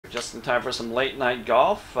just in time for some late night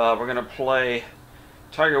golf. We're going to play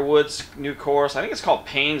Tiger Woods' new course. I think it's called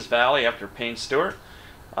Payne's Valley after Payne Stewart.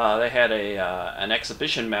 They had an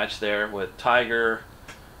exhibition match there with Tiger.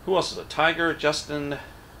 Who else is it? Tiger, Justin,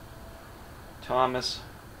 Thomas.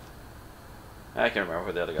 I can't remember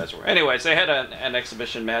who the other guys were. Anyways, they had an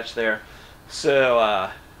exhibition match there. So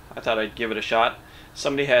I thought I'd give it a shot.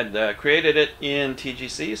 Somebody had created it in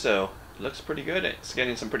TGC, so it looks pretty good. It's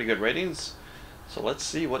getting some pretty good ratings. So let's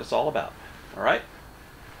see what it's all about. All right,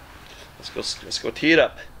 let's go tee it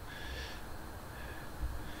up.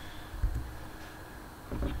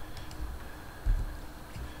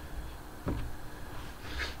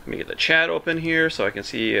 Let me get the chat open here so I can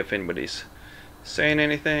see if anybody's saying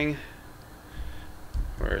anything.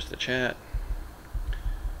 Where's the chat?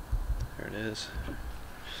 There it is.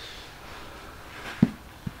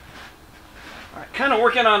 Alright, kind of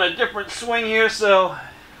working on a different swing here, so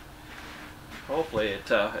hopefully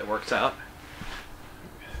it works out.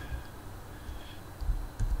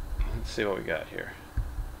 Let's see what we got here.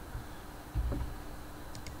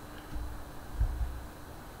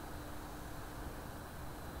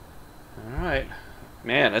 Alright.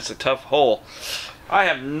 Man, it's a tough hole. I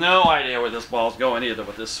have no idea where this ball's going either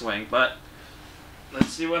with this swing, but let's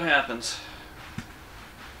see what happens.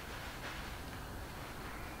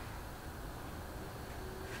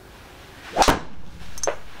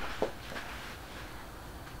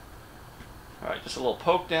 Alright, just a little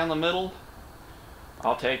poke down the middle.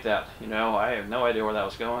 I'll take that. You know, I have no idea where that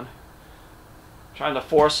was going. Trying to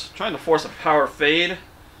force a power fade.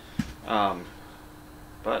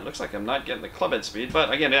 But it looks like I'm not getting the club head speed.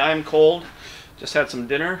 But again, I'm cold. Just had some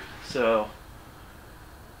dinner, so.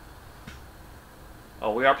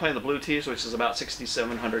 Oh, we are playing the blue tees, which is about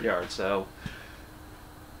 6,700 yards. So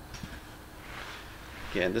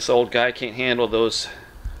again, this old guy can't handle those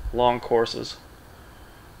long courses.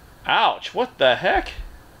 Ouch! What the heck?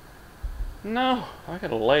 No, I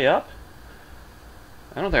gotta lay up.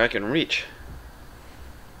 I don't think I can reach.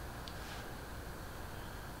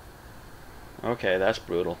 Okay, that's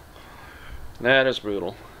brutal. That is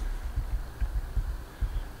brutal.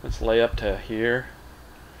 Let's lay up to here.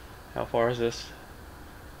 How far is this?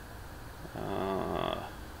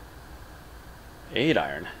 8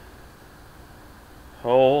 iron.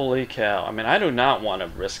 Holy cow. I mean, I do not want to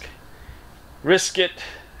risk it.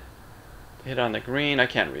 Hit on the green. I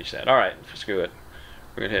can't reach that. Alright, screw it.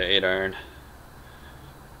 We're going to hit 8 iron.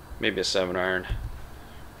 Maybe a 7 iron.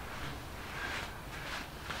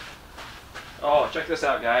 Oh, check this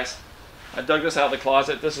out, guys. I dug this out of the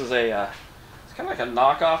closet. This is a, it's kind of like a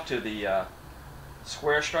knockoff to the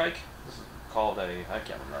square strike. This is called a, I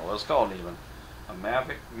can't remember what it's called even. A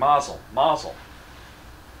Mavic Mazel.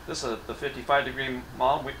 This is the 55-degree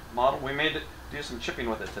model. We made it, do some chipping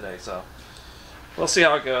with it today, so we'll see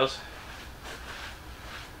how it goes.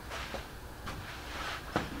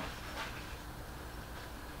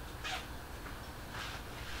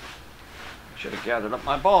 Should have gathered up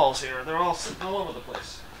my balls here. They're all sitting all over the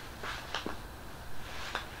place.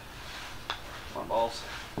 Come on, balls.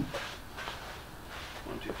 1,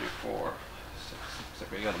 2, 3, 4, 6. Looks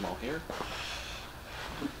like we got them all here.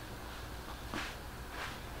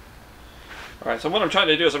 Alright, so what I'm trying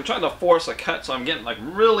to do is I'm trying to force a cut, so I'm getting like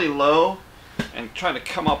really low and trying to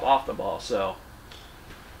come up off the ball. So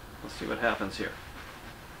let's see what happens here.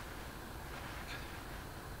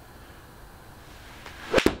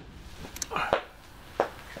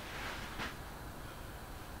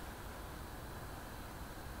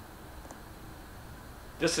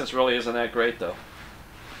 Distance really isn't that great though,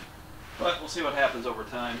 but we'll see what happens over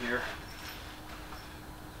time here.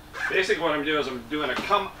 Basically what I'm doing is I'm doing a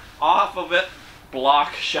come off of it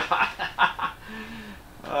block shot.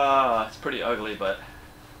 It's pretty ugly, but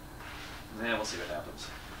yeah, we'll see what happens.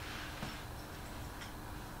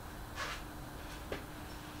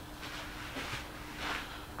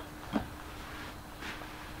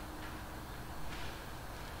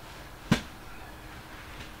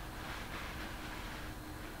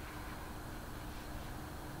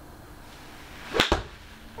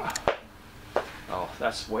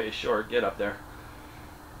 That's way short. Get up there.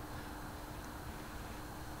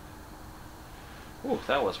 Ooh,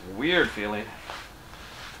 that was weird feeling.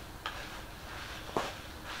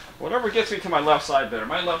 Whatever gets me to my left side better.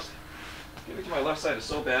 Getting to my left side is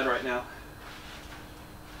so bad right now.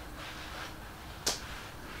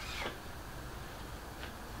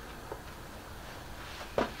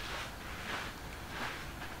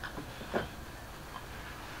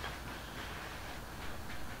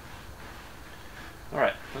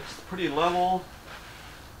 Alright, looks pretty level.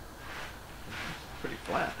 Pretty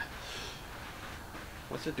flat.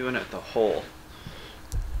 What's it doing at the hole?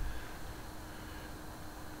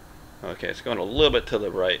 Okay, it's going a little bit to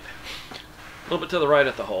the right. A little bit to the right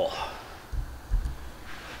at the hole.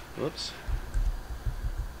 Whoops.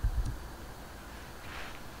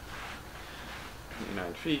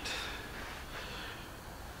 29 feet.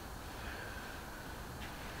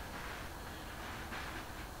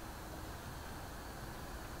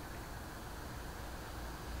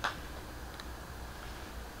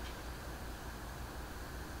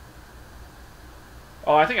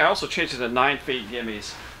 Oh, I think I also changed it to 9 feet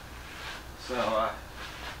gimmies. So,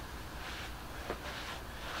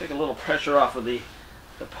 take a little pressure off of the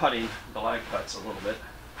putting, the lag putts a little bit.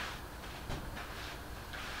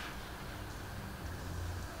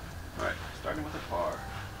 Alright, starting with a par.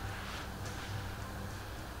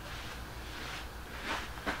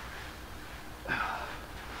 Okay,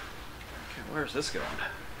 where's this going?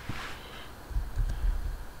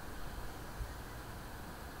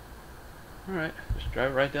 Alright, just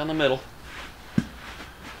drive it right down the middle.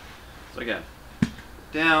 So again,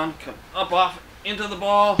 down, come up off into the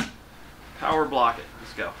ball, power block it.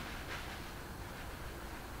 Let's go.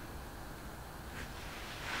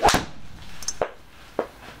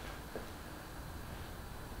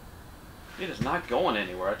 It is not going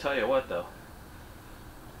anywhere, I tell you what though.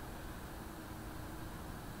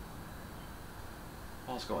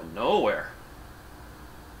 Ball's going nowhere.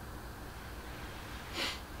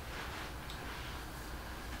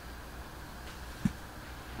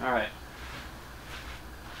 Alright.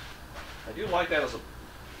 I do like that as a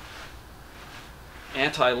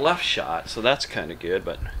anti-left shot, so that's kind of good,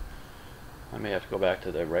 but I may have to go back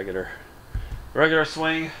to the regular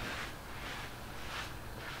swing.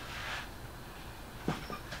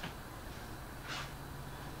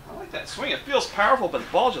 I like that swing. It feels powerful, but the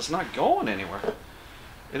ball's just not going anywhere.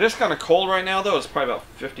 It is kind of cold right now, though. It's probably about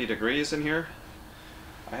 50 degrees in here.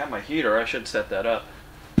 I have my heater. I should set that up.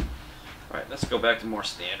 Alright, let's go back to more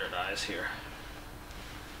standardized here.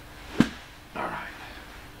 Alright.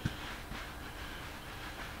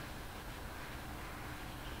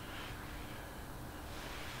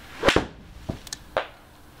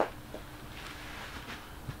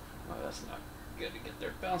 Oh, that's not good to get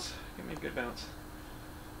there. Bounce. Give me a good bounce.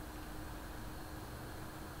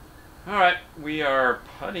 Alright, we are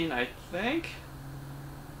putting, I think.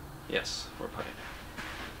 Yes, we're putting.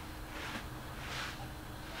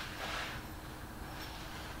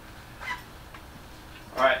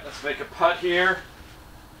 Alright, let's make a putt here.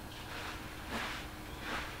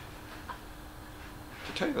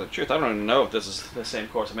 To tell you the truth, I don't even know if this is the same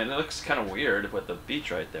course. I mean, it looks kind of weird with the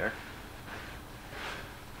beach right there.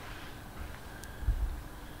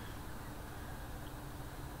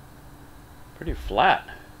 Pretty flat.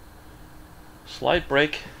 Slight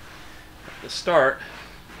break at the start.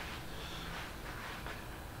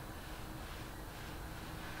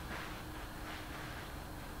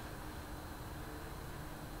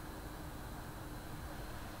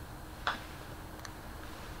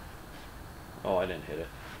 Oh, I didn't hit it.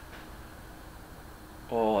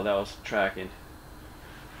 Oh, that was tracking.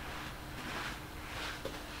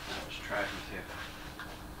 That was tracking too.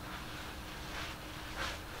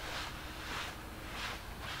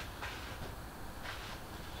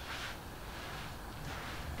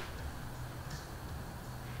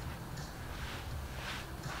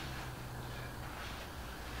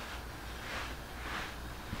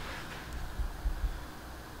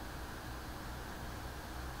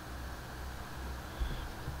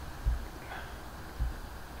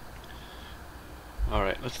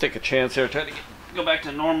 Alright, let's take a chance here. Try to go back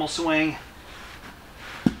to normal swing.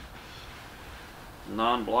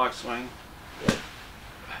 Non-block swing.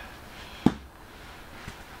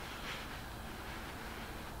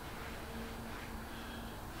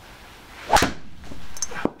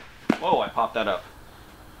 Whoa, I popped that up.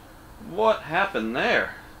 What happened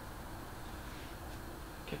there?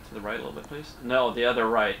 Get to the right a little bit, please. No, the other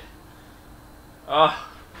right. Ah.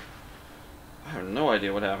 I have no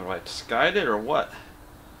idea what happened. I skied it or what?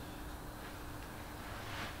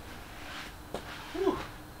 Whew.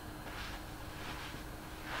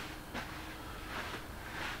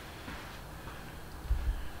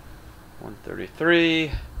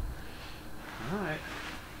 $133. All right.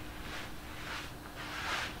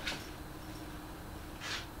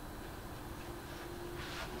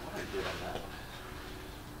 What did I do on that one?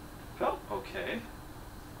 Felt okay.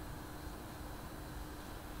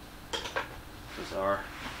 Bizarre.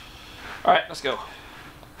 Alright, let's go.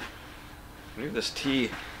 Maybe this tee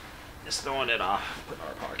is throwing it off. Put it in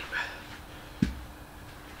our pocket.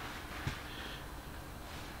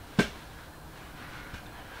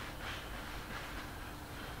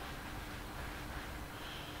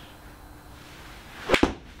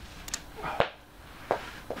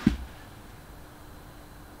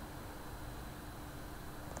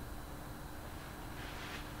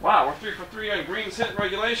 Wow, we're 3 for 3 on greens hit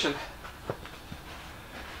regulation.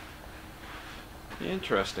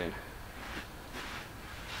 Interesting.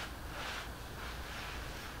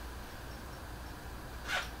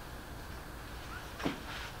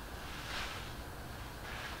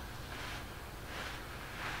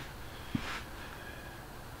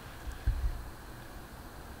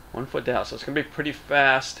 One foot down, so it's going to be pretty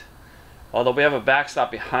fast. Although we have a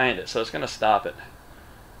backstop behind it, so it's going to stop it.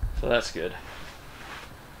 So that's good.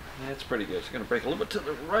 That's pretty good. It's going to break a little bit to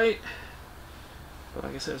the right. But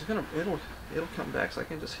like I said, it'll come back, so I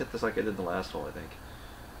can just hit this like I did the last hole, I think.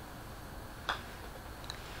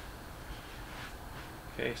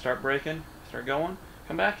 Okay, start breaking, start going,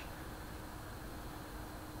 come back.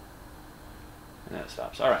 And that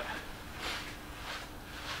stops. All right.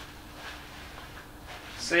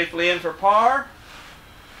 Safely in for par.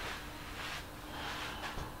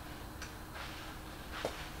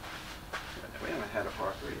 We haven't had a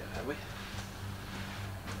par 3 yet, have we?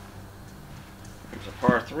 There's a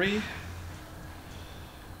par 3.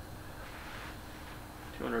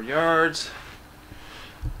 200 yards.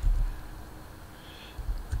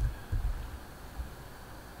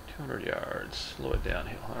 Yards, a little bit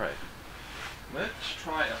downhill. All right, let's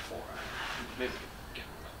try a 4 iron. Maybe get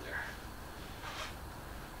one up there.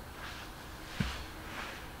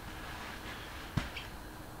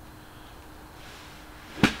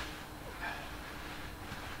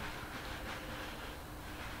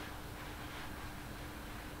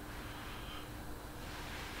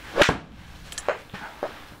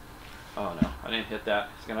 Oh no, I didn't hit that.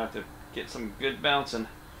 It's gonna have to get some good bouncing.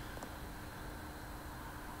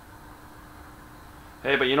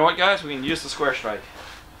 Hey, but you know what, guys? We can use the square strike.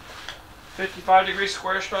 55-degree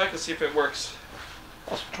square strike. Let's see if it works.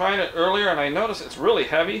 I was trying it earlier, and I noticed it's really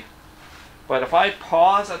heavy. But if I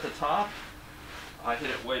pause at the top, I hit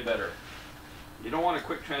it way better. You don't want a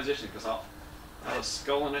quick transition because I was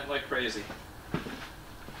sculling it like crazy.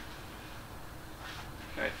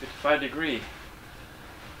 Okay, 55-degree.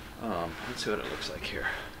 Let's see what it looks like here.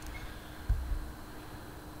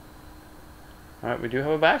 All right, we do have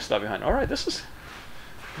a backstop behind. All right, this is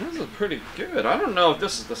pretty good. I don't know if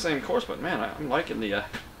this is the same course, but man, I'm liking the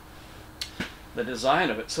design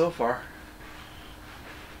of it so far.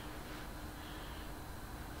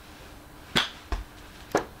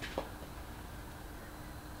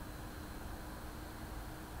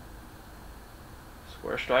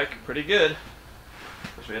 Square strike, pretty good.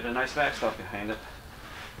 Because we had a nice backstop behind it.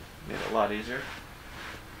 Made it a lot easier.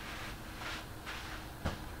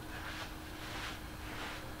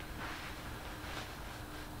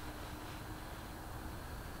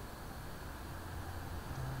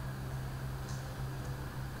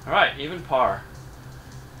 All right, even par.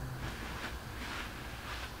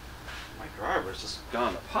 My driver's just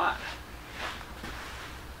gone to pot.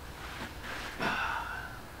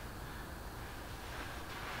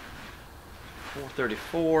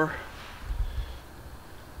 .434.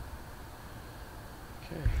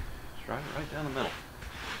 Okay, let's drive it right down the middle.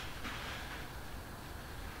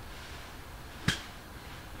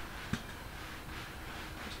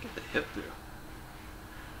 Just get the hip through.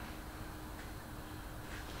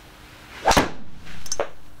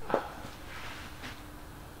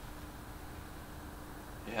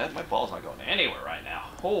 Yeah, my ball's not going anywhere right now.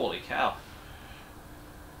 Holy cow.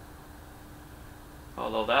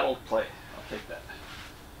 Although that'll play. I'll take that.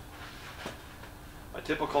 My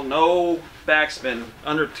typical no backspin,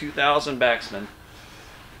 under 2,000 backspin.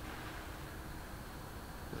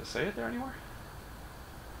 Does it say it there anywhere?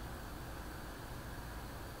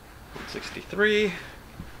 163. Hit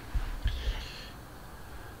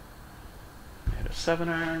a 7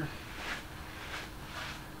 iron.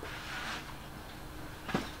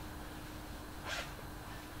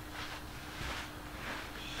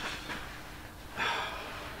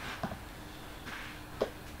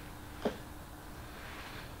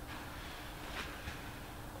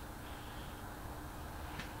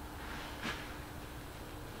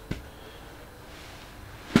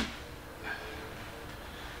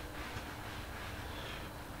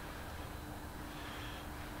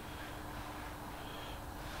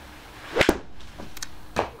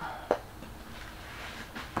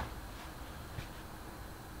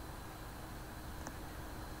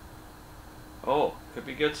 Oh, could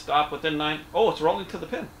be good. Stop within 9. Oh, it's rolling to the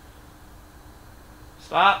pin.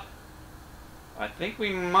 Stop. I think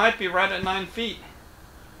we might be right at 9 feet.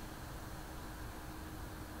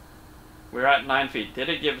 We're at 9 feet. Did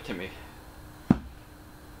it give it to me?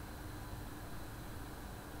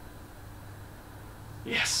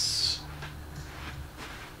 Yes.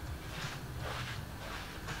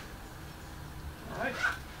 All right.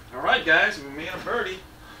 All right, guys. We made a birdie.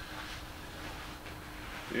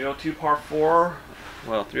 302 par 4.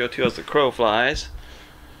 Well, 302 as the crow flies.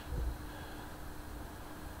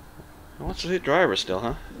 Who wants to hit driver still,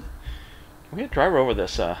 huh? Can we hit driver over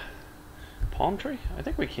this palm tree? I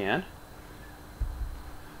think we can.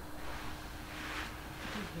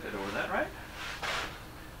 Hit it over that, right?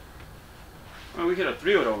 Well, we could have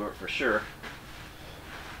 3-wood over it for sure.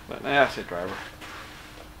 But let's hit driver.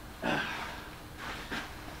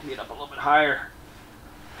 Get up a little bit higher.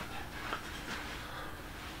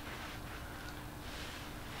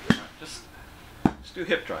 Just do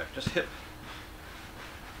hip drive. Just hip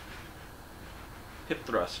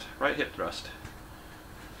thrust. Right hip thrust.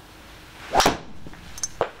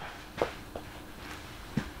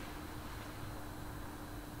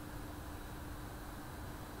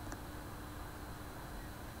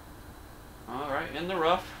 All right, in the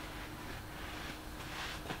rough.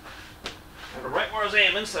 Got it right where I was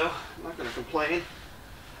aiming, so I'm not going to complain.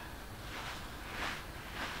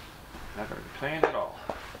 Not going to complain at all.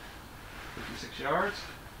 56 yards.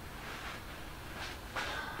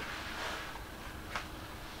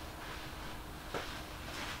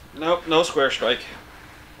 Nope, no square strike.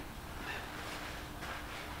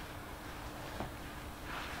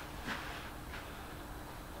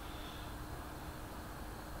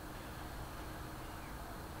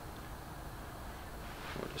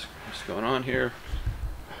 What's going on here?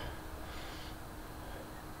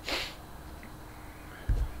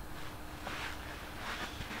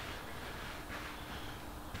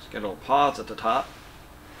 Let's get a little pause at the top.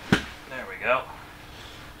 There we go.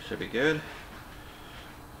 Should be good.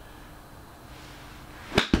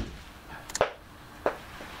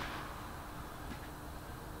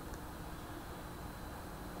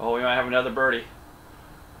 Oh, we might have another birdie.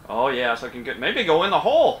 Oh yeah, so I can get maybe go in the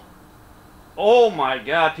hole. Oh my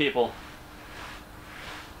God, people.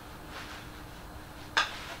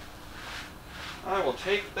 I will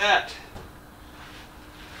take that.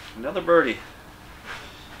 Another birdie.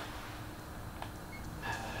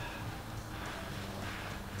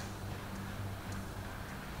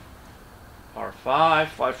 Par 5,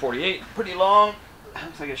 548, pretty long.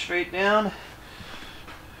 Looks like it's straight down.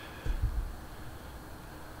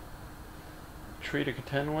 Tree to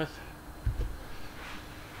contend with.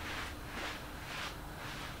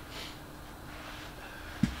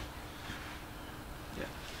 Yeah,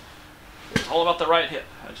 it's all about the right hit.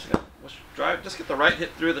 I just got let's drive. Just get the right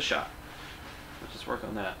hit through the shot. Let's just work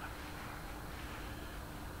on that.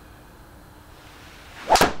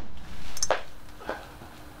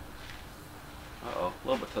 Uh-oh, a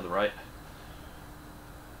little bit to the right.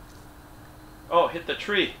 Oh, hit the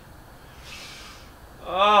tree.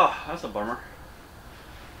 Oh, that's a bummer.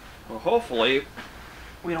 Well, hopefully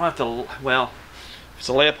we don't have to. Well, if it's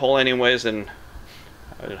a layup hole anyways, then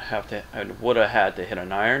I would have had to hit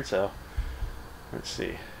an iron. So let's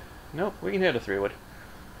see. Nope, we can hit a 3-wood.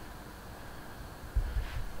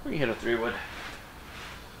 We can hit a 3-wood.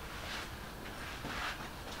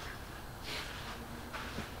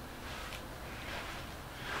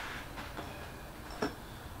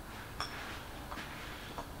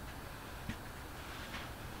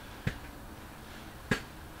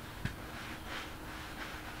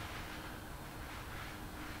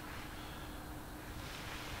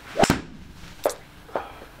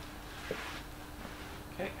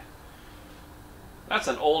 That's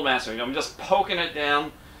an old master. I'm just poking it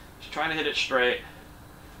down, just trying to hit it straight.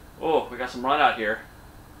 Oh, we got some run out here.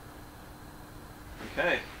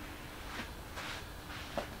 Okay.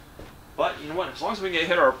 But you know what? As long as we can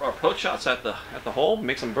hit our approach shots at the hole,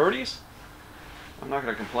 make some birdies, I'm not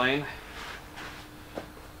going to complain.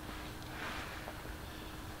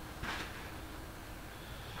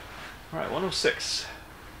 All right, 106.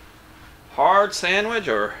 Hard sandwich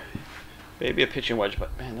or maybe a pitching wedge,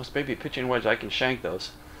 but man, those baby pitching wedge, I can shank those.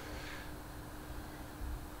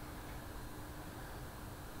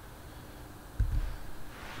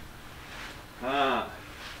 And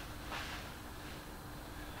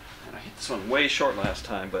I hit this one way short last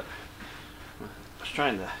time, but I was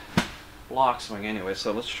trying to block swing anyway,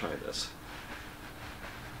 so let's try this.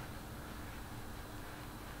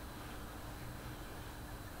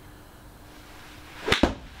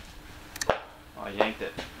 Oh, I yanked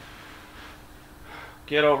it.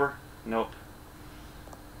 Get over. Nope.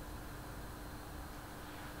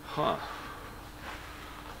 Huh.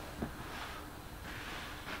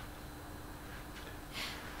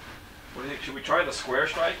 What do you think? Should we try the square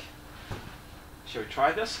strike? Should we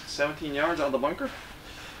try this? 17 yards out of the bunker?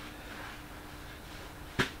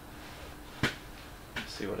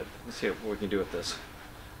 Let's see what we can do with this.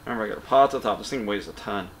 Remember, I got a pot at the top. This thing weighs a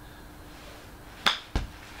ton.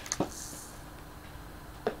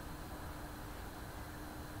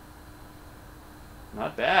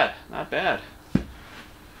 bad.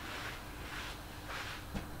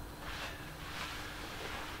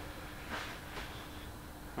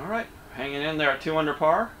 All right, hanging in there at 2 under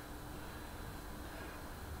par.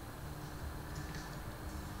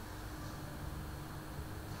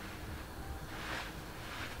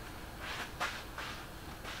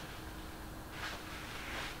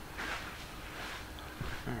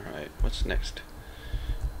 All right, what's next?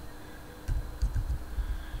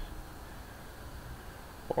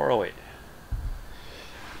 408.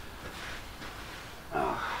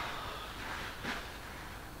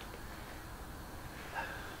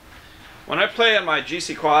 When I play on my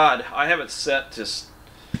GC quad, I have it set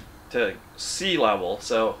to sea level,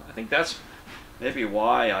 so I think that's maybe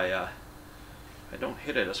why I don't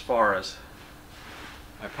hit it as far as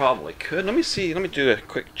I probably could. Let me see. Let me do a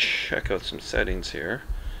quick check out some settings here.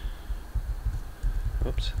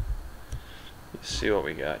 Oops. Let's see what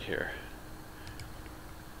we got here.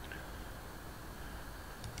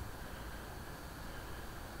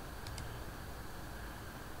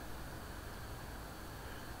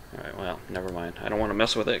 Alright, well, never mind. I don't want to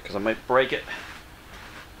mess with it because I might break it.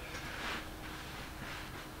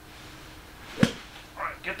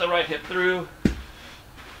 Alright, get the right hit through.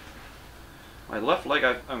 My left leg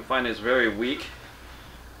I'm finding is very weak.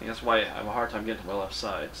 I think that's why I have a hard time getting to my left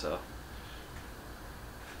side, so.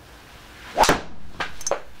 It's a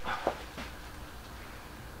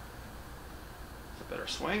better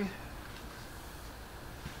swing.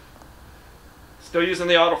 Still using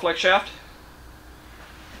the auto flex shaft.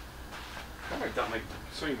 I got my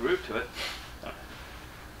swing groove to it.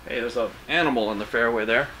 Hey, there's an animal in the fairway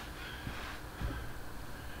there.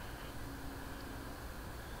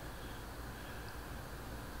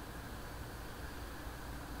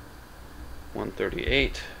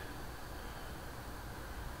 .138.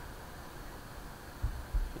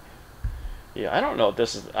 Yeah, I don't know if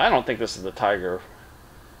this is. I don't think this is the Tiger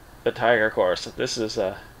course. This is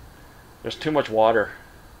there's too much water.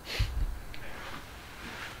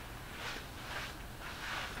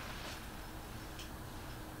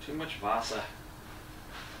 Too much Vasa.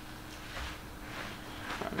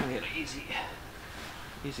 I'm gonna get an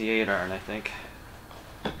easy 8-iron, I think.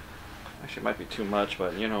 Actually, it might be too much,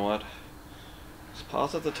 but you know what? Just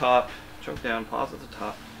pause at the top, choke down, pause at the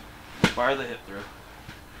top, fire the hit through.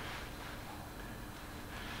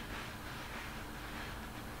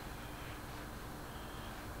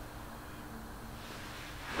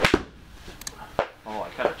 Oh, I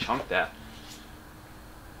kind of chunked that.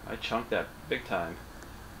 I chunked that big time.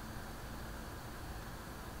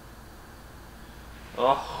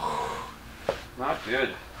 Oh, not good.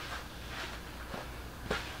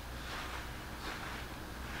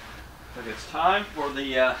 But it's time for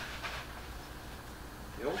the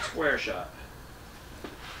old square shot.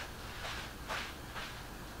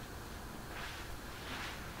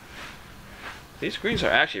 These greens are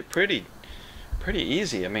actually pretty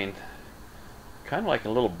easy. I mean, kind of like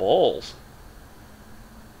little bowls.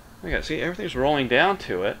 Look at, see, everything's rolling down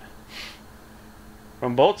to it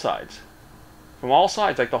from both sides. From all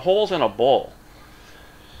sides, like the hole's in a bowl.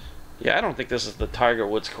 Yeah, I don't think this is the Tiger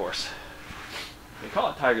Woods course. They call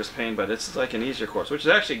it Tiger's Pain, but it's like an easier course, which is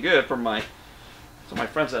actually good for my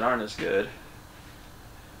friends that aren't as good.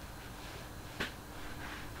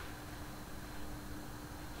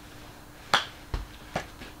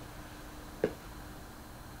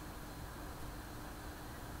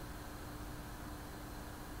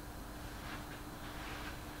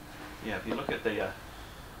 Yeah, if you look at the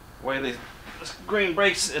way this green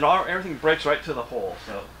breaks, everything breaks right to the hole.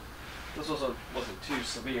 So this wasn't too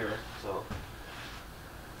severe. So,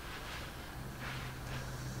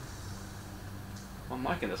 I'm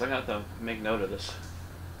liking this. I'm gonna have to make note of this.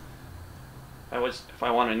 If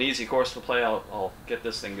I want an easy course to play, I'll get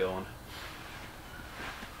this thing going.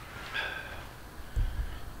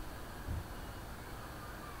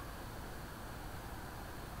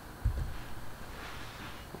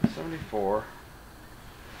 .74.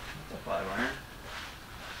 That's a 5-iron.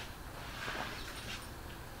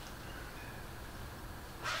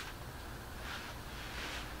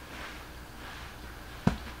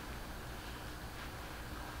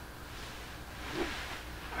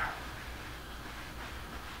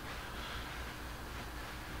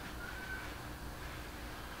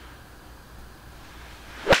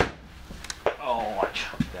 Oh, I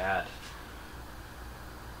chucked that.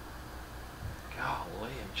 Golly,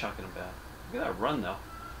 I'm chucking them back. Look at that run, though.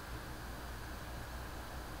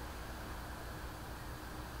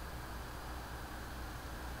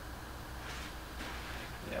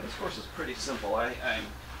 Yeah, this course is pretty simple. I'm gonna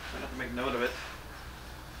have to make note of it.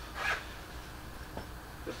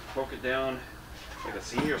 Just poke it down Like a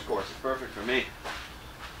senior's course. It's perfect for me.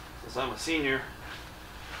 Since I'm a senior.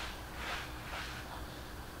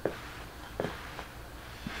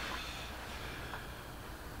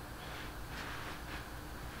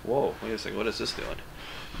 Whoa, wait a second, what is this doing?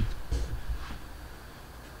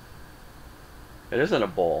 It isn't a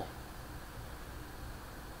bowl.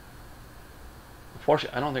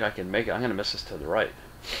 Unfortunately, I don't think I can make it. I'm going to miss this to the right.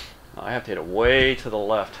 I have to hit it way to the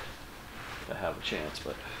left to have a chance,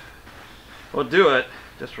 but we'll do it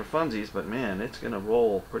just for funsies, but man, it's going to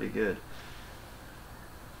roll pretty good.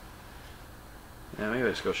 Yeah, maybe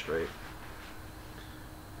let's go straight.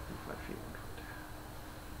 5 feet,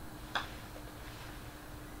 1 foot.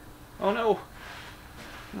 Oh no!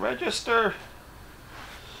 Register!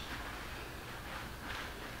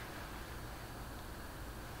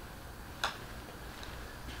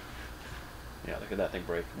 Yeah, look at that thing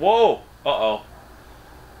break. Whoa! Uh-oh.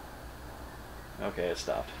 Okay, it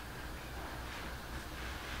stopped.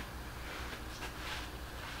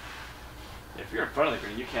 If you're in front of the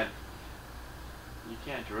green, you can't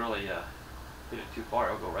really hit it too far.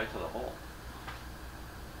 It'll go right to the hole.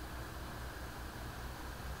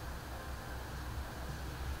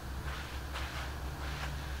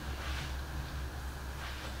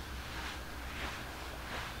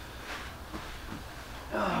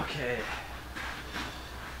 Okay.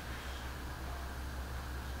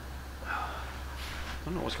 I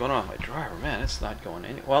don't know what's going on with my driver. Man, it's not going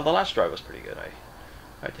any. Well, the last drive was pretty good.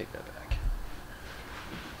 I take that back.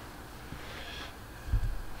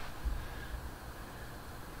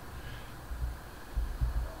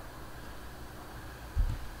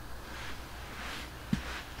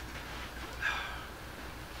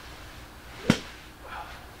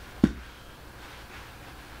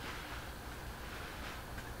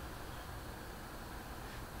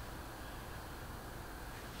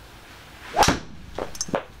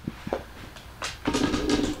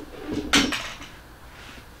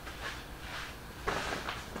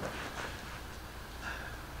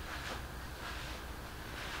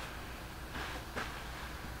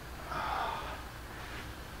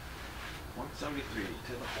 .73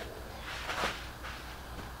 to the hole.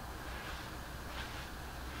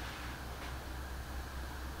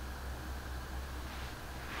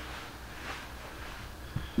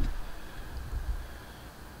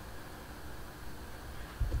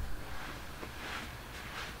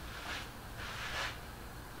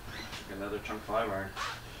 Another chunk 5 iron.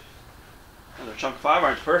 Another chunk 5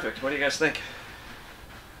 iron's perfect. What do you guys think?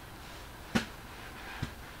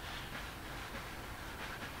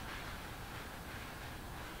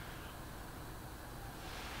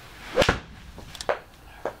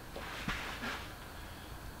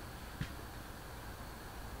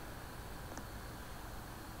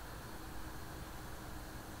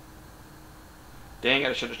 Dang it,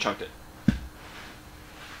 I should have chunked it.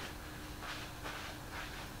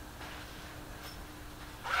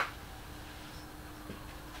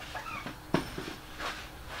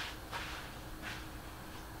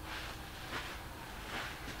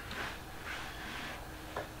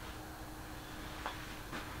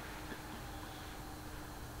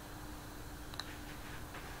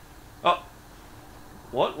 Oh,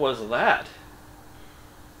 what was that?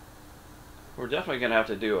 We're definitely gonna have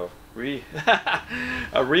to do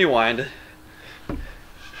a rewind.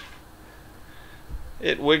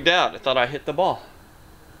 It wigged out. I thought I hit the ball.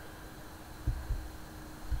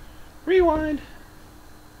 Rewind.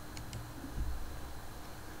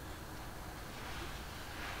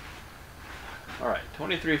 All right,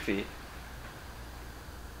 23 feet.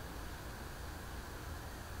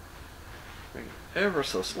 Bring it ever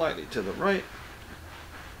so slightly to the right.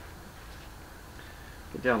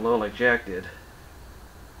 Get down low like Jack did.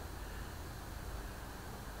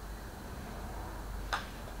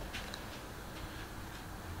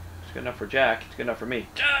 It's good enough for Jack. It's good enough for me.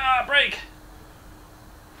 Ah, break!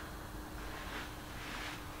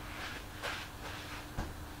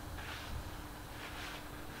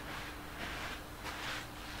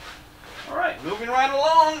 All right, moving right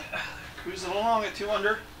along. Cruising along at 2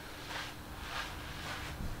 under.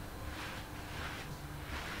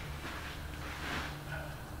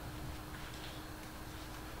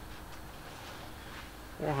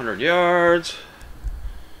 Yards.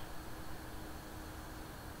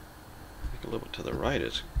 I think a little bit to the right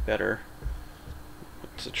is better.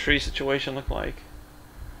 What's the tree situation look like?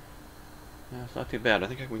 No, it's not too bad. I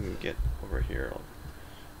think we can get over here.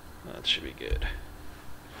 That should be good.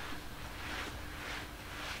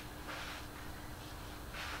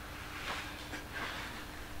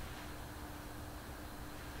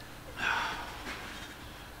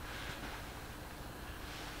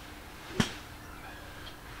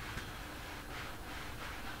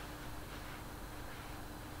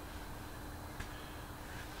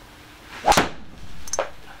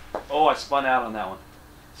 Oh, I spun out on that one.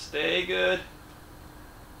 Stay good.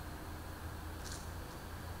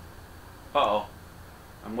 Uh-oh.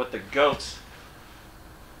 I'm with the goats.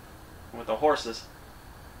 I'm with the horses.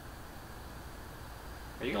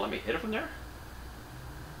 Are you going to let me hit it from there?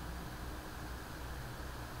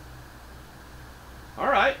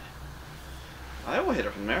 Alright. I will hit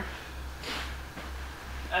it from there.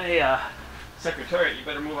 Hey, Secretariat, you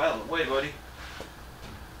better move out of the way, buddy.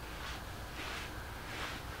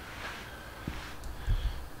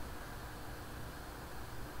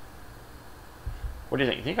 What do you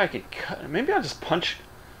think? You think I could cut? Maybe I'll just punch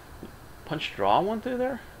draw one through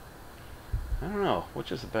there? I don't know.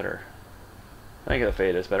 Which is better? I think the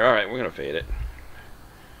fade is better. Alright, we're going to fade it.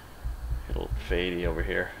 A little fadey over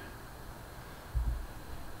here.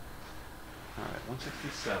 Alright,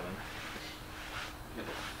 167. Get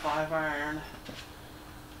a 5-iron.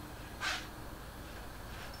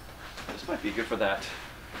 This might be good for that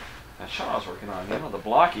shot I was working on, you know, the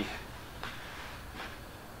blocky.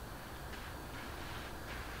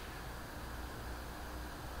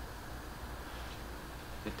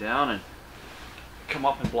 Get down and come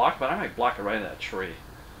up and block, but I might block it right in that tree.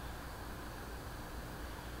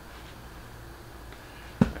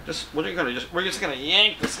 We're just gonna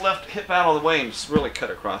yank this left hip out of the way and just really cut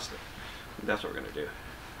across it. That's what we're gonna do.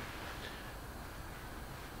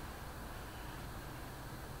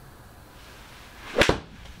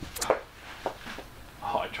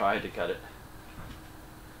 Oh, I tried to cut it.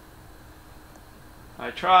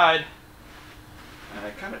 I tried, and I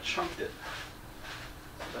kind of chunked it.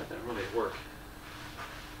 So that didn't really work.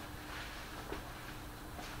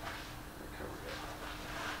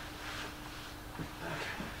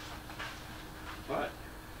 But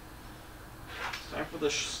it's time for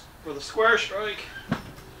the square strike.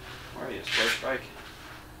 Where are you, square strike?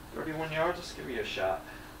 31 yards. Let's give you a shot.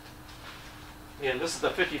 Again, this is the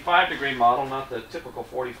 55-degree model, not the typical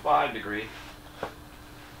 45-degree. All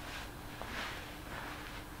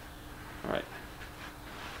right.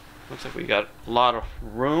 Looks like we got a lot of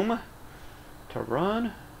room to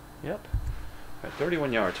run. Yep. All right,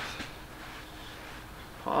 31 yards.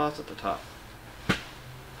 Pause at the top.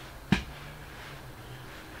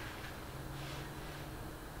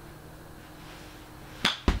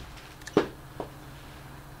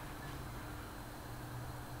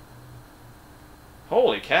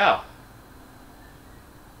 Holy cow.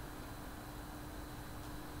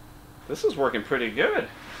 This is working pretty good.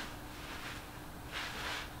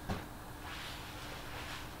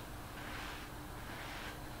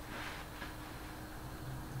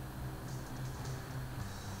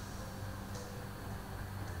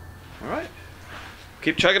 All right.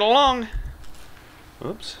 Keep chugging along.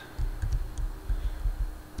 Oops.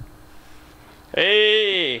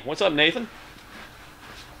 Hey, what's up, Nathan?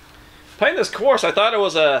 Playing this course, I thought it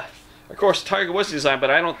was a course Tiger Woods designed,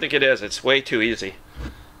 but I don't think it is. It's way too easy.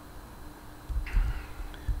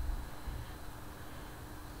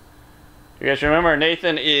 You guys remember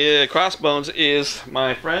Nathan Crossbones is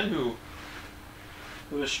my friend who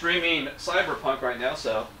is streaming Cyberpunk right now,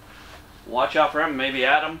 so watch out for him. Maybe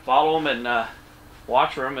add him, follow him, and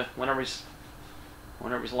watch for him whenever he's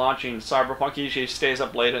launching Cyberpunk. He usually stays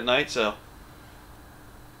up late at night, so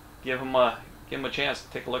give him a chance to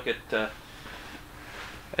take a look at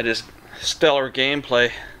his stellar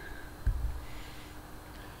gameplay.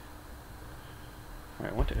 All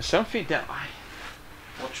right, 7 feet down.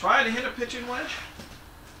 We'll try to hit a pitching wedge.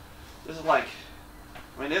 This is like,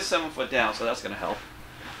 I mean, it's 7 foot down, so that's going to help.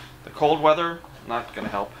 The cold weather, not going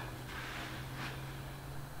to help.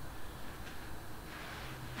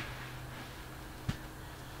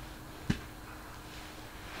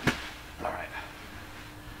 All right.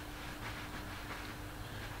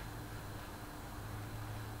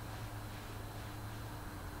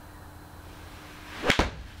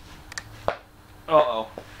 Uh-oh.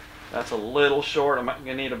 That's a little short. I'm going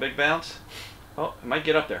to need a big bounce. Oh, it might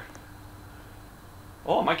get up there.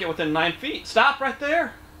 Oh, it might get within 9 feet. Stop right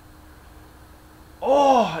there.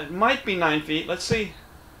 Oh, it might be 9 feet. Let's see.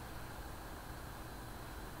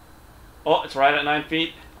 Oh, it's right at 9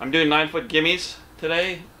 feet. I'm doing 9-foot gimmies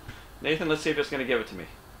today. Nathan, let's see if it's going to give it to me.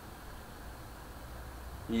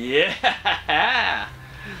 Yeah!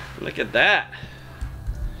 Look at that.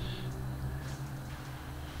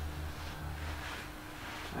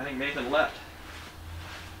 I think Nathan left.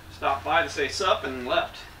 Stopped by to say sup and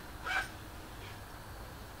left.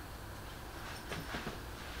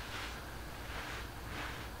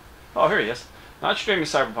 Oh, here he is. Not streaming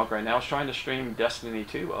Cyberpunk right now. I was trying to stream Destiny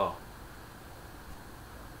 2. Oh.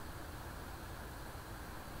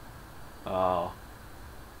 Oh.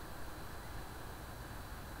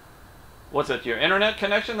 Was it your internet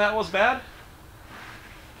connection that was bad?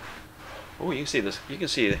 Oh, you can see this. You can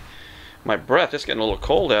see my breath. It's getting a little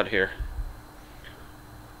cold out here.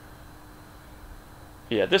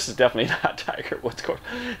 Yeah, this is definitely not Tiger Woods course.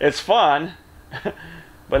 It's fun,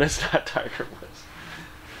 but it's not Tiger Woods.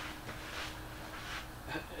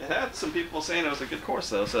 It had some people saying it was a good course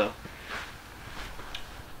though, so.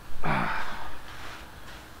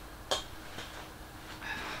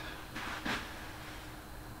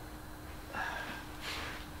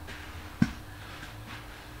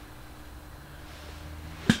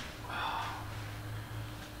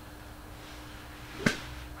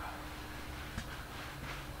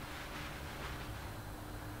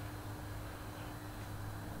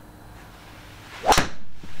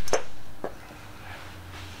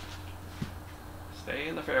 Stay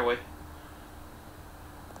in the fairway.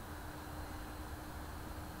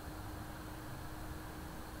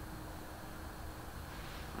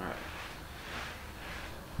 All right.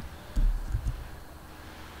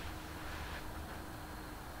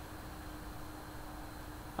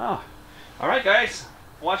 Oh, all right, guys.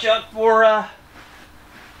 Watch out for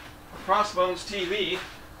Crossbones TV. He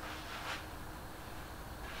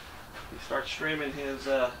starts streaming his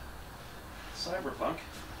Cyberpunk.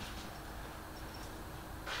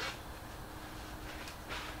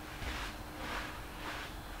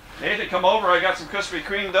 Nathan, come over. I got some Krispy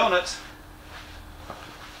Kreme donuts.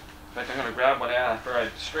 In fact, I'm going to grab one after I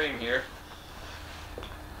stream here.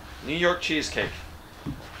 New York cheesecake.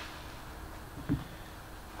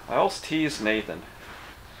 I always tease Nathan.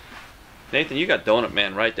 Nathan, you got Donut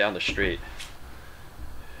Man right down the street.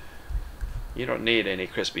 You don't need any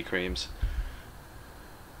Krispy Kremes.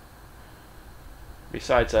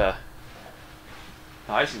 Besides, the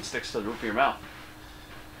icing sticks to the roof of your mouth.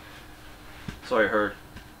 So I heard.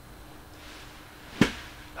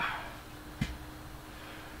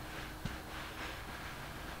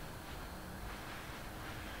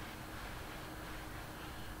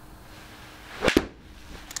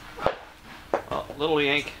 Little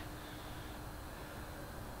yank.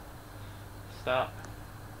 Stop.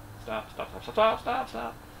 Stop, stop, stop, stop, stop,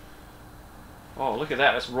 stop. Oh, look at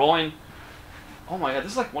that. It's rolling. Oh my god,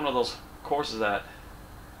 this is like one of those courses that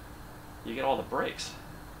you get all the breaks.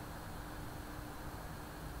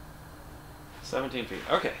 17 feet.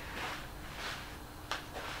 Okay.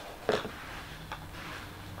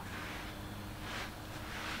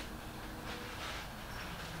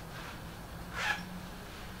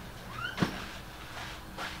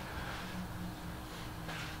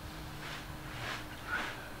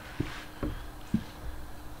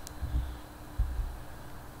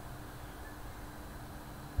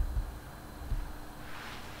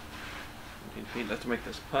 Feet. Let's make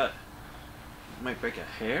this putt. Might break a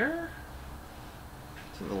hair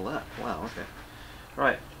to the left. Wow. Okay. All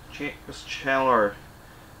right. Let's channel our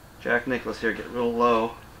Jack Nicklaus here. Get real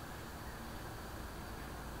low.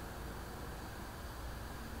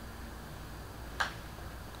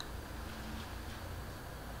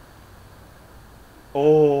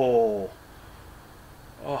 Oh.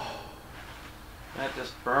 Oh. That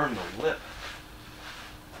just burned the lip.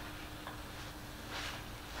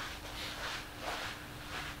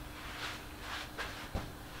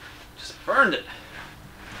 Burned it.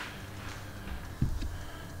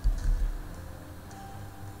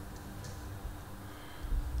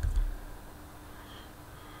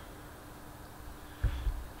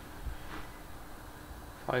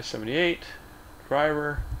 .578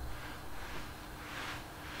 driver.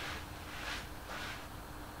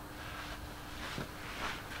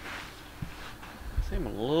 Same a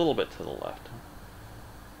little bit to the left.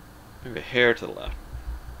 Maybe a hair to the left.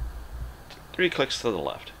 3 clicks to the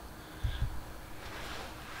left.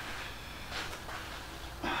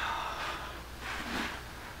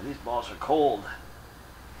 These balls are cold.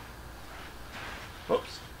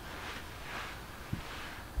 Whoops.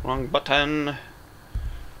 Wrong button. There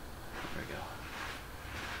we go.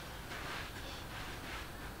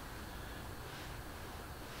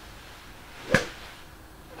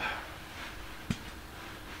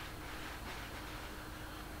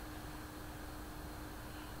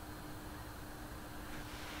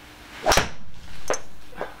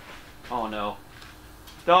 Oh no.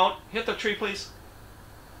 Don't hit the tree, please.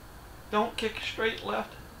 Don't kick straight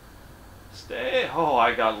left. Stay. Oh,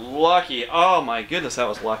 I got lucky. Oh my goodness, that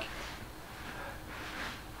was lucky.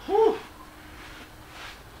 Whew.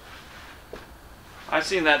 I've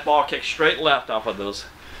seen that ball kick straight left off of those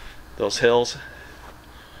hills.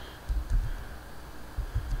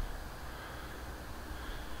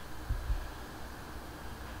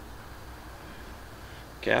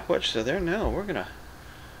 Gap wedge to there. No, we're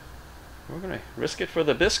We're gonna risk it for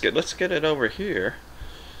the biscuit. Let's get it over here.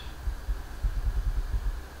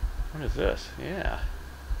 What is this? Yeah.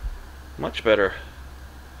 Much better.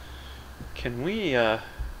 Can we, see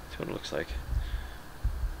what it looks like.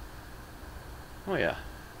 Oh yeah,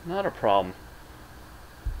 not a problem.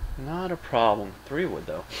 Not a problem. 3-wood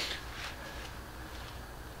though.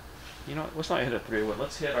 You know what, let's not hit a 3-wood.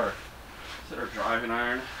 Let's hit our driving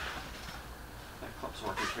iron. That clip's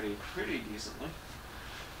working pretty decently.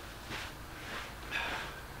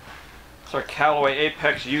 It's our Callaway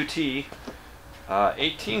Apex UT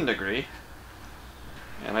 18 degree.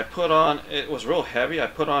 And I put on, it was real heavy, I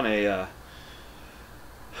put on a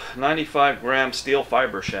 95 gram steel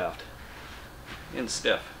fiber shaft in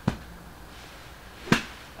stiff.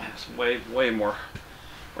 It's way more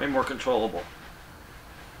controllable.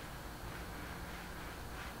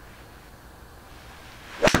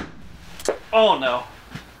 Oh no,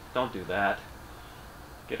 don't do that.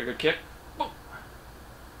 Get a good kick. Boom.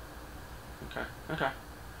 Okay.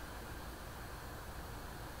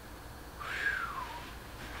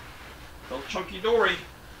 Little chunky dory.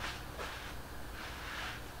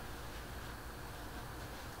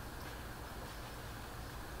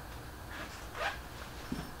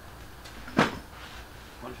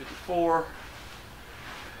 $154.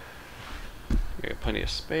 You got plenty of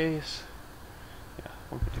space. Yeah,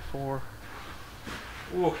 154.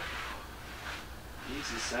 Ooh.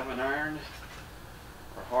 Easy 7-iron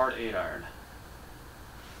or hard 8-iron.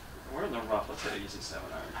 We're in the rough. Let's hit an easy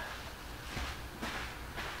 7-iron.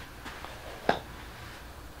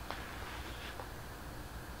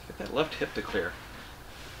 Get that left hip to clear.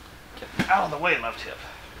 Get out of the way, left hip.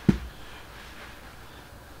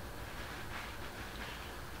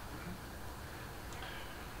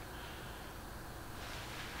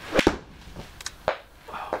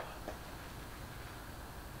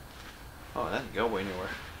 Oh, that didn't go anywhere.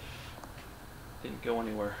 Didn't go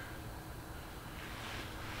anywhere.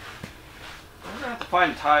 We're gonna have to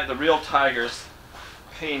find the real Tiger's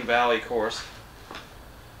Payne Valley course.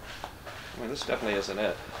 I mean, this definitely isn't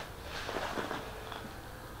it.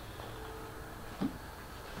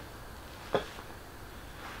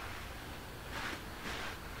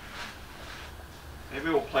 Maybe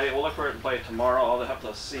we'll play it. We'll look for it and play it tomorrow. I'll have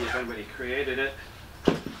to see if anybody created it.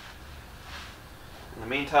 In the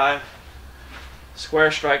meantime,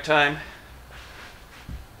 square strike time.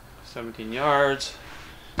 17 yards.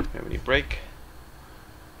 Do you have any break?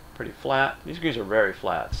 Pretty flat. These greens are very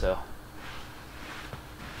flat, so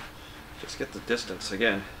just get the distance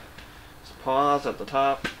again. Just pause at the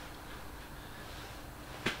top.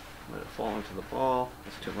 Let it fall into the ball.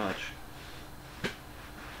 That's too much.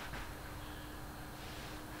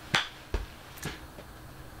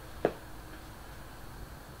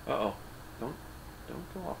 Uh-oh.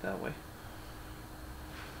 Don't go off that way.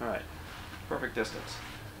 Alright. Perfect distance.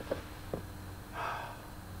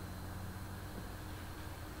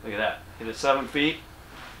 Look at that. Hit it 7 feet.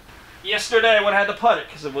 Yesterday I would have had to putt it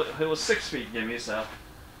because it was 6 feet, give me, so.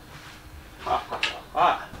 Ha ha ha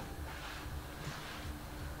ha.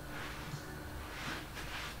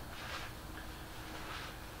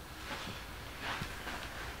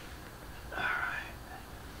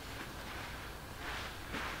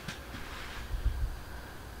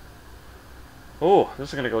 Oh, this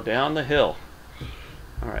is going to go down the hill.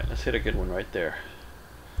 Alright, let's hit a good one right there.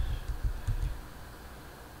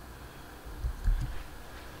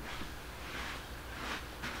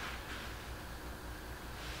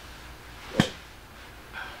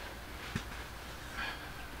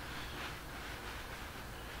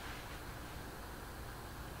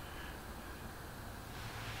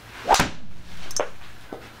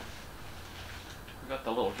 We got the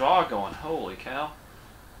little draw going. Holy cow.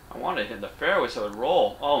 I wanted to hit the fairway so it would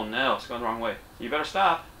roll. Oh no, it's going the wrong way. You better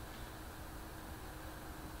stop.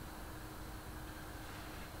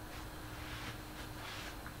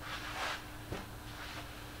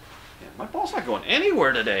 Yeah, my ball's not going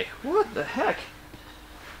anywhere today. What the heck?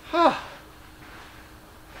 Huh.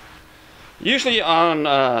 Usually on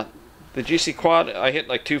the GC quad, I hit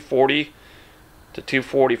like 240 to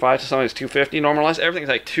 245 to sometimes 250 normalized. Everything's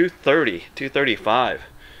like 230, 235.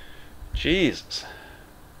 Jesus.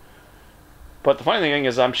 But the funny thing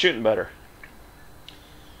is I'm shooting better.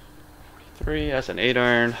 43, that's an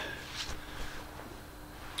 8-iron.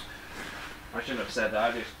 I shouldn't have said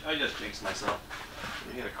that. I just jinxed myself.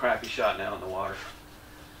 I hit a crappy shot now in the water.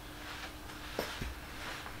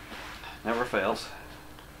 Never fails.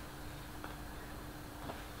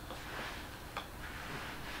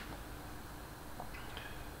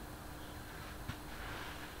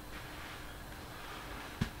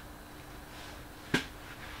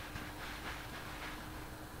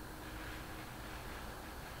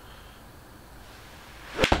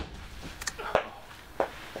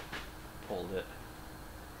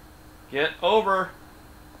 Get over.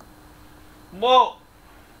 Whoa.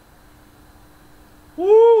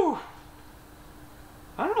 Woo.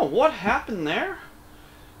 I don't know what happened there. It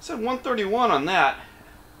said 131 on that.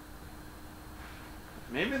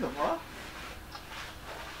 Maybe the rough?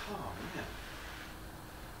 Oh, man.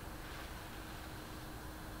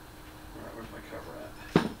 Alright, where's my cover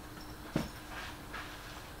at?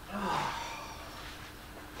 Oh.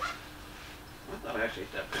 I thought I actually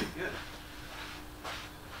hit that pretty good.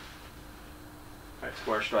 Alright,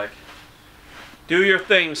 square strike. Do your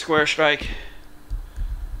thing, square strike.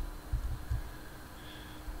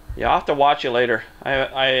 Yeah, I'll have to watch you later.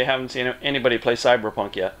 I haven't seen anybody play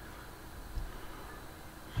Cyberpunk yet.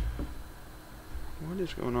 What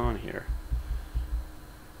is going on here?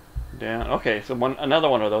 Down. Okay, so another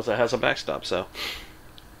one of those that has a backstop. So,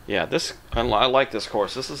 yeah, this I like this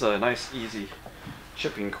course. This is a nice, easy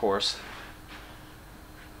chipping course.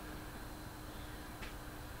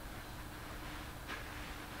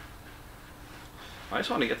 I just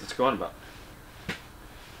want to get this going about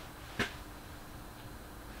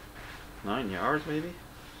 9 yards, maybe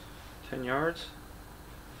 10 yards.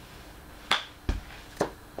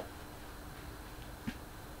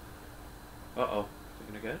 Uh-oh. Is it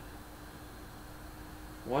gonna get it?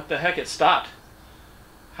 What the heck? It stopped.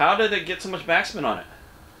 How did it get so much backspin on it?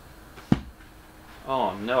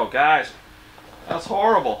 Oh no, guys. That's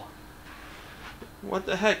horrible. What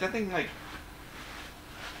the heck? That thing like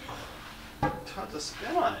tons of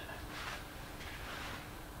spin on it.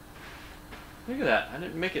 Look at that. I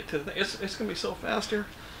didn't make it to the thing. It's gonna be so fast here.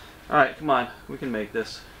 Alright, come on. We can make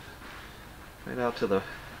this. Right out to the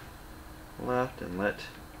left and let.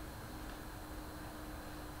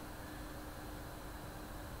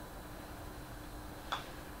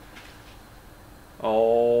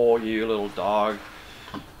 Oh, you little dog.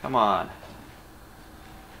 Come on.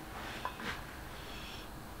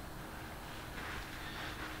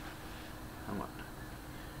 Come on.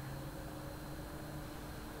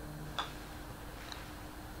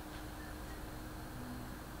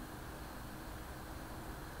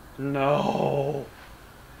 No.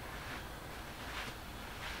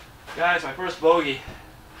 Guys, my first bogey.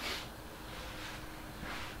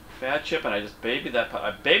 Bad chip and I just baby that putt.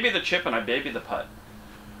 I baby the chip and I baby the putt.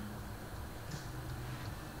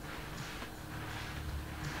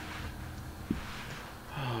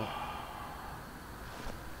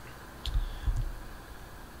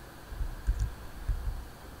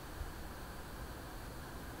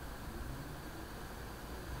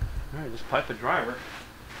 Alright, just pipe the driver.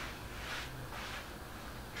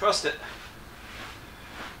 Trust it.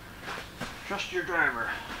 Trust your driver.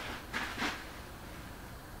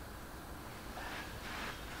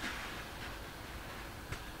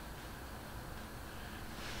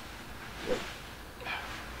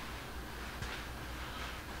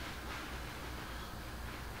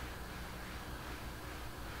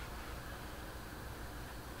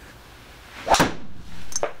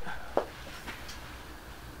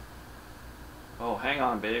 Oh, hang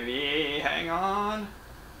on, baby. Hang on.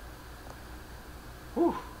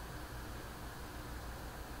 Whew.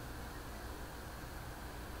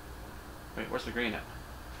 Wait, where's the green at?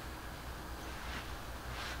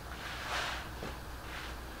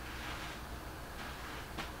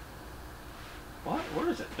 What? Where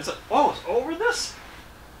is it? Is it? Oh, it's over this?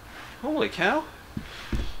 Holy cow.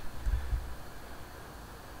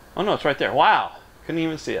 Oh no, it's right there. Wow. Couldn't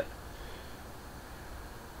even see it.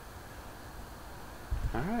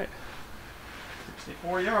 Alright.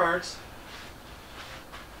 64 yards.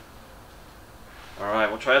 Alright,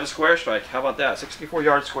 we'll try the square strike. How about that? 64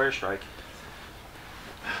 yard square strike.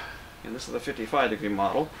 And this is the 55-degree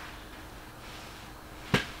model.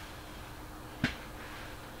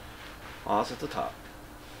 Oz at the top.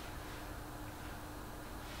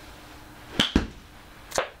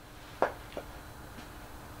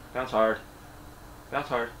 Bounce hard. Bounce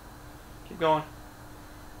hard. Keep going.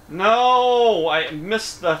 No! I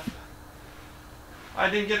missed the... I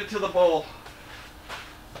didn't get it to the bowl.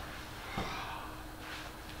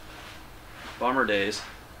 Bummer days.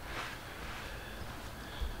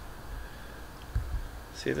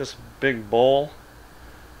 See this big bowl?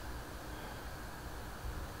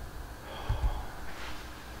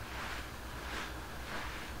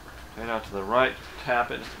 Right out to the right,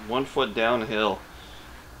 tap it, just 1 foot downhill.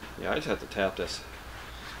 Yeah, I just have to tap this.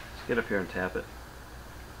 Let's get up here and tap it.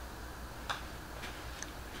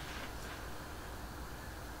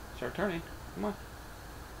 Start turning. Come on.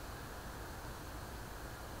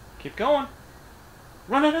 Keep going.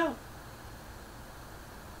 Run it out.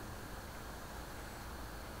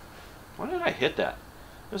 Why did I hit that?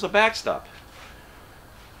 There's a backstop.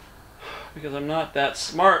 Because I'm not that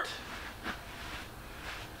smart.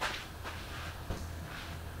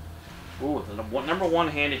 Ooh, the number one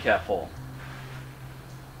handicap hole.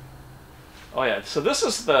 Oh yeah, so this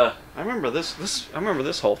is the. I remember this. I remember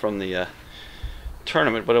this hole from the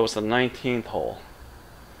tournament, but it was the 19th hole.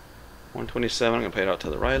 127. I'm gonna play it out to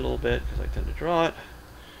the right a little bit because I tend to draw it.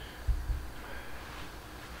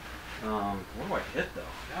 What do I hit though?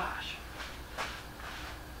 Gosh.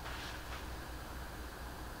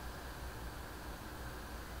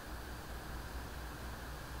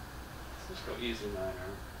 Let's just go easy 9-iron.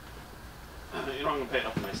 You know, I'm gonna play it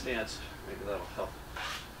up in my stance. Maybe that'll help.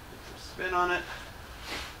 Get some spin on it.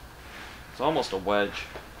 It's almost a wedge.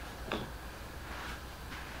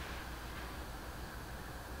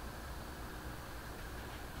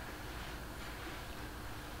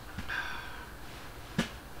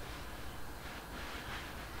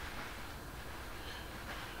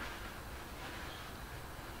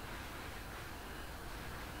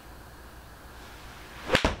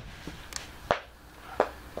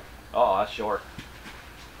 Oh, that's short.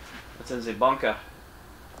 That's in the bunker.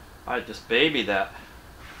 I just babied that.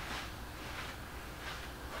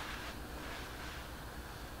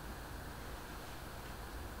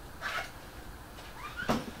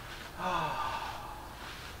 Oh.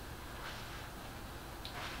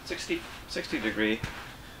 60 degree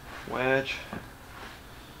wedge.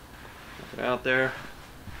 Look it out there.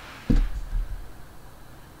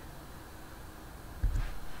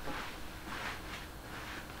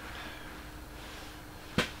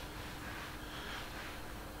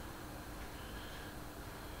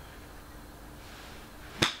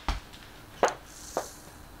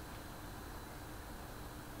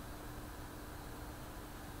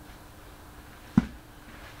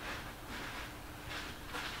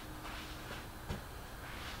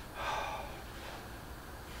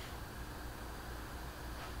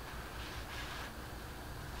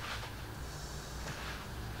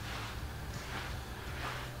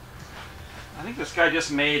 I think this guy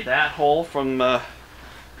just made that hole from the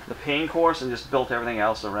Payne course and just built everything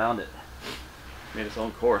else around it. Made his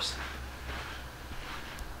own course.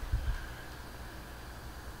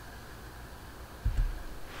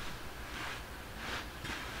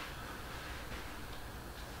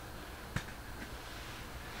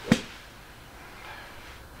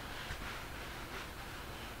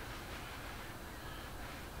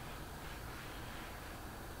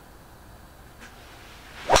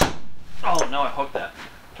 Oh no, I hooked that.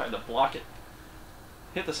 Tried to block it.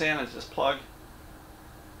 Hit the sand and just plug.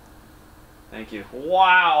 Thank you.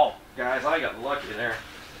 Wow! Guys, I got lucky there.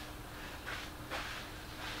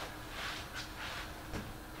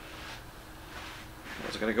 I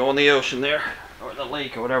was gonna go in the ocean there, or the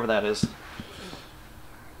lake, or whatever that is.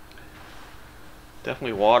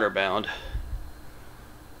 Definitely water bound.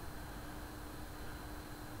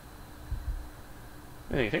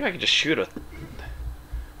 Hey, you think I could just shoot a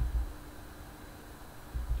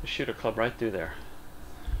club right through there?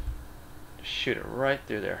 Just shoot it right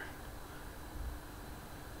through there.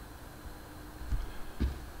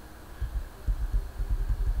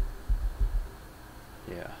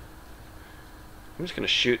 Yeah. I'm just gonna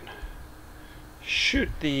shoot the shoot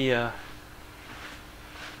the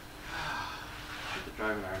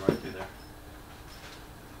driving iron right through there.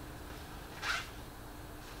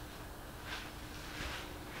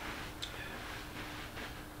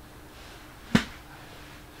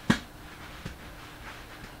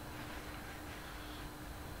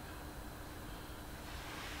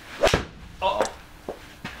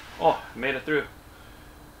 Oh, made it through.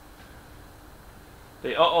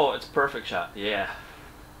 Oh, it's perfect shot. Yeah.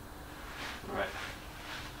 All right.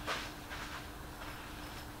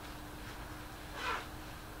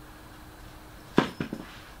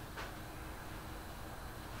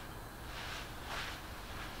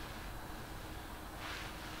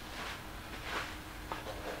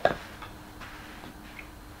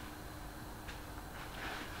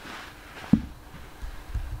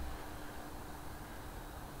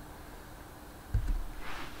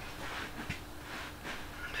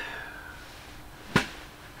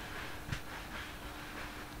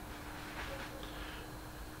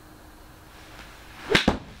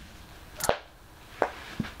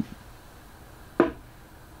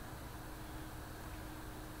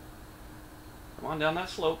 Come on down that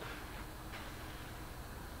slope.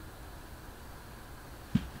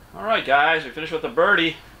 Alright guys, we finished with a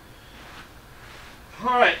birdie.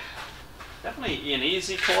 Alright, definitely an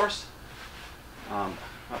easy course. I'll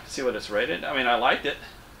have to see what it's rated. I mean, I liked it.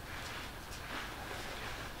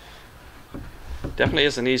 Definitely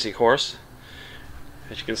is an easy course.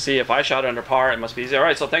 As you can see, if I shot under par, it must be easy.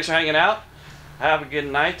 Alright, so thanks for hanging out. Have a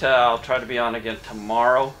good night. I'll try to be on again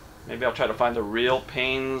tomorrow. Maybe I'll try to find the real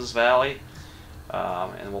Paynes Valley.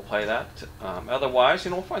 and we'll play that. Otherwise,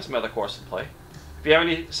 we'll find some other courses to play. If you have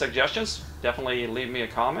any suggestions, definitely leave me a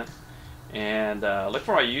comment. And look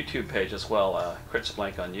for my YouTube page as well, Crits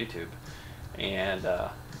Blank on YouTube. And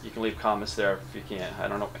you can leave comments there if you can. I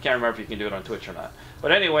don't know. I can't remember if you can do it on Twitch or not.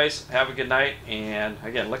 But anyways, have a good night. And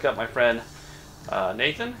again, look up my friend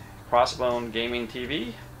Nathan, Crossbone Gaming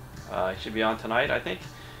TV. He should be on tonight, I think.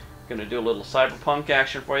 Going to do a little cyberpunk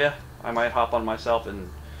action for you. I might hop on myself and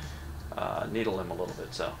needle him a little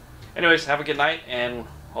bit. So anyways, have a good night, and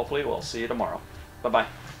hopefully we'll see you tomorrow.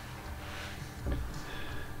 Bye-bye.